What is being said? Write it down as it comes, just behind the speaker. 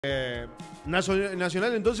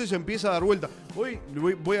Nacional entonces empieza a dar vuelta. Hoy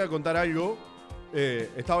voy a contar algo.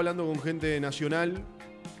 Estaba hablando con gente de Nacional.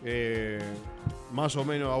 Más o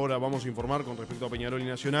menos ahora vamos a informar con respecto a Peñarol y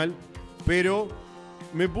Nacional. Pero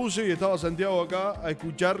me puse y estaba Santiago acá a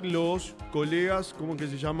escuchar los colegas, ¿cómo que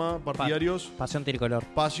se llama? Partidarios. Pasión tricolor.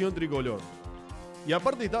 Pasión tricolor. Y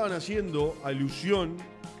aparte estaban haciendo alusión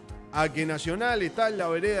a que Nacional está en la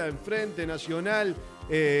vereda de enfrente, Nacional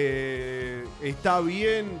está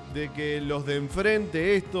bien de que los de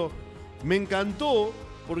enfrente esto. Me encantó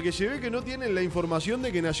porque se ve que no tienen la información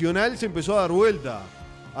de que Nacional se empezó a dar vuelta.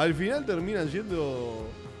 Al final terminan siendo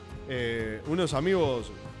unos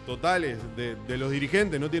amigos totales de los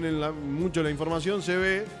dirigentes, no tienen mucho la información, se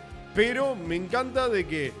ve, pero me encanta de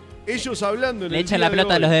que ellos hablando en Le el echan día la plata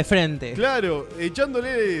de hoy, a los de frente. claro,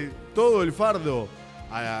 echándole todo el fardo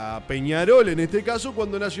a Peñarol en este caso,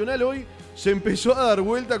 cuando Nacional hoy se empezó a dar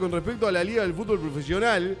vuelta con respecto a la Liga del Fútbol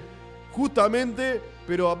Profesional, justamente,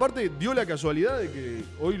 pero aparte dio la casualidad de que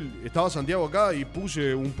hoy estaba Santiago acá y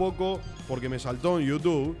puse un poco, porque me saltó en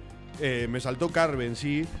YouTube, me saltó Carven,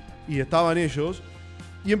 sí, y estaban ellos,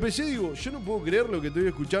 y empecé, digo, yo no puedo creer lo que estoy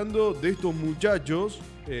escuchando de estos muchachos,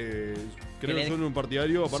 creo que son un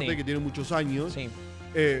partidario, aparte Sí. que tienen muchos años, Sí.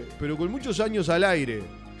 pero con muchos años al aire,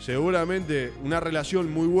 seguramente una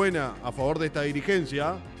relación muy buena a favor de esta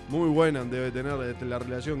dirigencia, muy buena debe tener la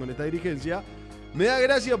relación con esta dirigencia. Me da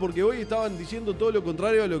gracia porque hoy estaban diciendo todo lo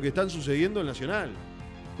contrario a lo que están sucediendo en Nacional.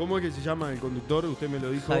 ¿Cómo es que se llama el conductor? Usted me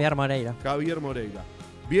lo dijo. Javier Moreira. Javier Moreira.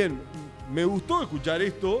 Bien, me gustó escuchar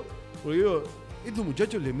esto, porque digo, estos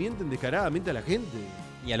muchachos le mienten descaradamente a la gente.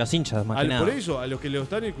 Y a los hinchas, más que nada. Por eso, a los que lo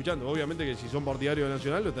están escuchando. Obviamente que si son partidarios de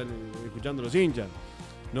Nacional, lo están escuchando los hinchas.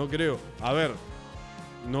 No creo. A ver,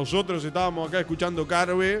 nosotros estábamos acá escuchando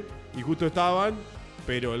Carve y justo estaban,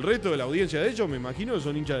 pero el resto de la audiencia de ellos me imagino que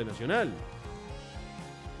son hinchas de Nacional.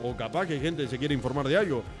 O capaz que hay gente que se quiere informar de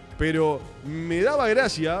algo. Pero me daba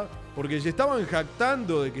gracia porque se estaban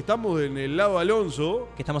jactando de que estamos en el lado Alonso.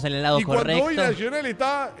 Que estamos en el lado y correcto. cuando hoy Nacional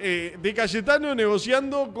está de Cayetano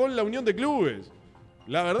negociando con la Unión de Clubes.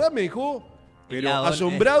 La verdad me dejó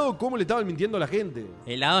asombrado cómo le estaban mintiendo a la gente.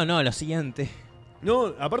 El lado no, lo siguiente.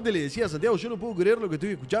 No, aparte le decía a Santiago, yo no puedo creer lo que estoy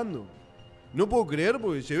escuchando. No puedo creer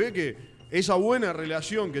porque se ve que esa buena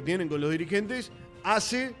relación que tienen con los dirigentes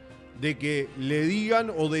hace de que le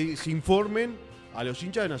digan o desinformen a los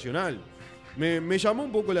hinchas de Nacional. Me llamó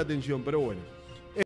un poco la atención, pero bueno.